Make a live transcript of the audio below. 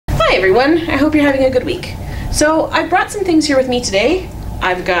Hi everyone, I hope you're having a good week. So I brought some things here with me today.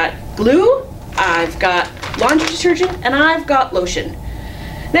 I've got glue, I've got laundry detergent, and I've got lotion.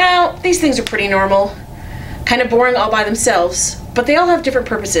 Now, these things are pretty normal, kind of boring all by themselves, but they all have different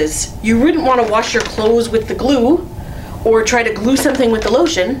purposes. You wouldn't want to wash your clothes with the glue or try to glue something with the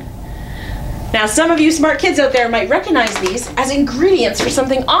lotion. Now, some of you smart kids out there might recognize these as ingredients for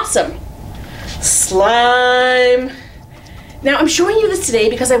something awesome. Slime. Now, I'm showing you this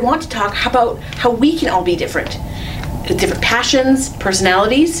today because I want to talk about how we can all be different. Different passions,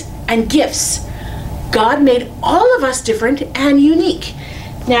 personalities, and gifts. God made all of us different and unique.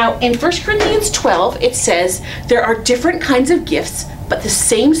 Now, in 1 Corinthians 12, it says, there are different kinds of gifts, but the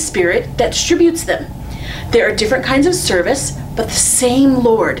same Spirit that distributes them. There are different kinds of service, but the same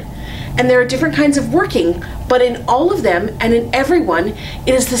Lord. And there are different kinds of working, but in all of them and in everyone,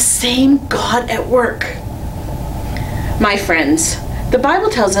 it is the same God at work. My friends, the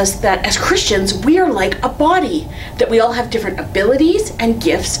Bible tells us that as Christians, we are like a body, that we all have different abilities and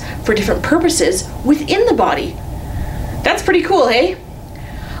gifts for different purposes within the body. That's pretty cool, hey?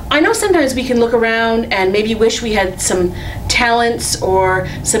 I know sometimes we can look around and maybe wish we had some talents or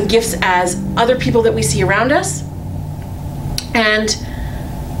some gifts as other people that we see around us. And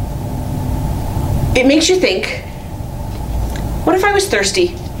it makes you think, what if I was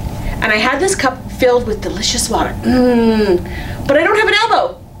thirsty and I had this cup filled with delicious water, but I don't have an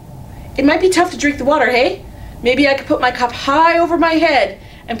elbow? It might be tough to drink the water, hey? Maybe I could put my cup high over my head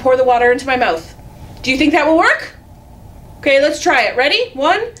and pour the water into my mouth. Do you think that will work? Okay, let's try it. Ready?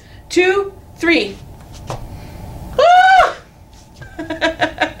 1, 2, 3. Ah!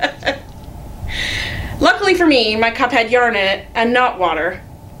 Luckily for me, my cup had yarn in it and not water,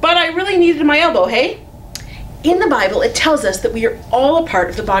 but I really needed my elbow, hey? In the Bible, it tells us that we are all a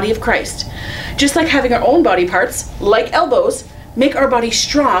part of the body of Christ. Just like having our own body parts, like elbows, make our body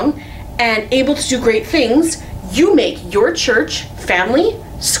strong and able to do great things, you make your church, family,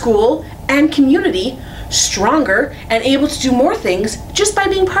 school, and community stronger and able to do more things just by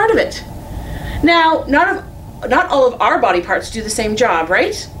being part of it. Now, not all of our body parts do the same job,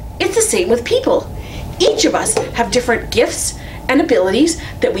 right? It's the same with people. Each of us have different gifts and abilities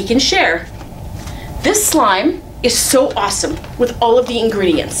that we can share. This slime is so awesome with all of the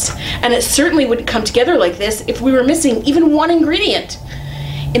ingredients, and it certainly wouldn't come together like this if we were missing even one ingredient.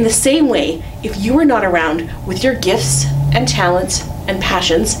 In the same way, if you were not around with your gifts and talents and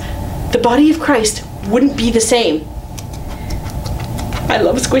passions, the body of Christ wouldn't be the same. I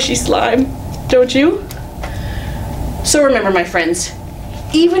love squishy slime, don't you? So remember, my friends,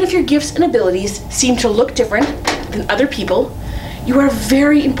 even if your gifts and abilities seem to look different than other people, you are a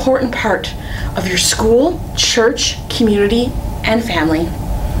very important part of your school, church, community, and family.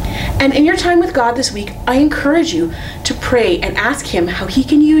 And in your time with God this week, I encourage you to pray and ask Him how He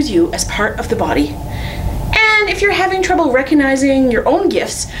can use you as part of the body. And if you're having trouble recognizing your own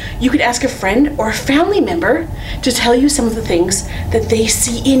gifts, you could ask a friend or a family member to tell you some of the things that they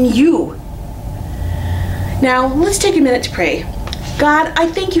see in you. Now, let's take a minute to pray. God, I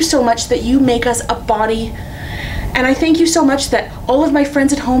thank you so much that you make us a body. And I thank you so much that all of my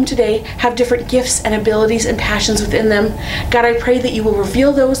friends at home today have different gifts and abilities and passions within them. God, I pray that you will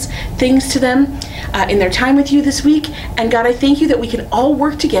reveal those things to them in their time with you this week. And God, I thank you that we can all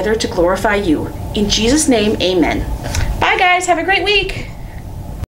work together to glorify you. In Jesus' name, amen. Bye guys, have a great week.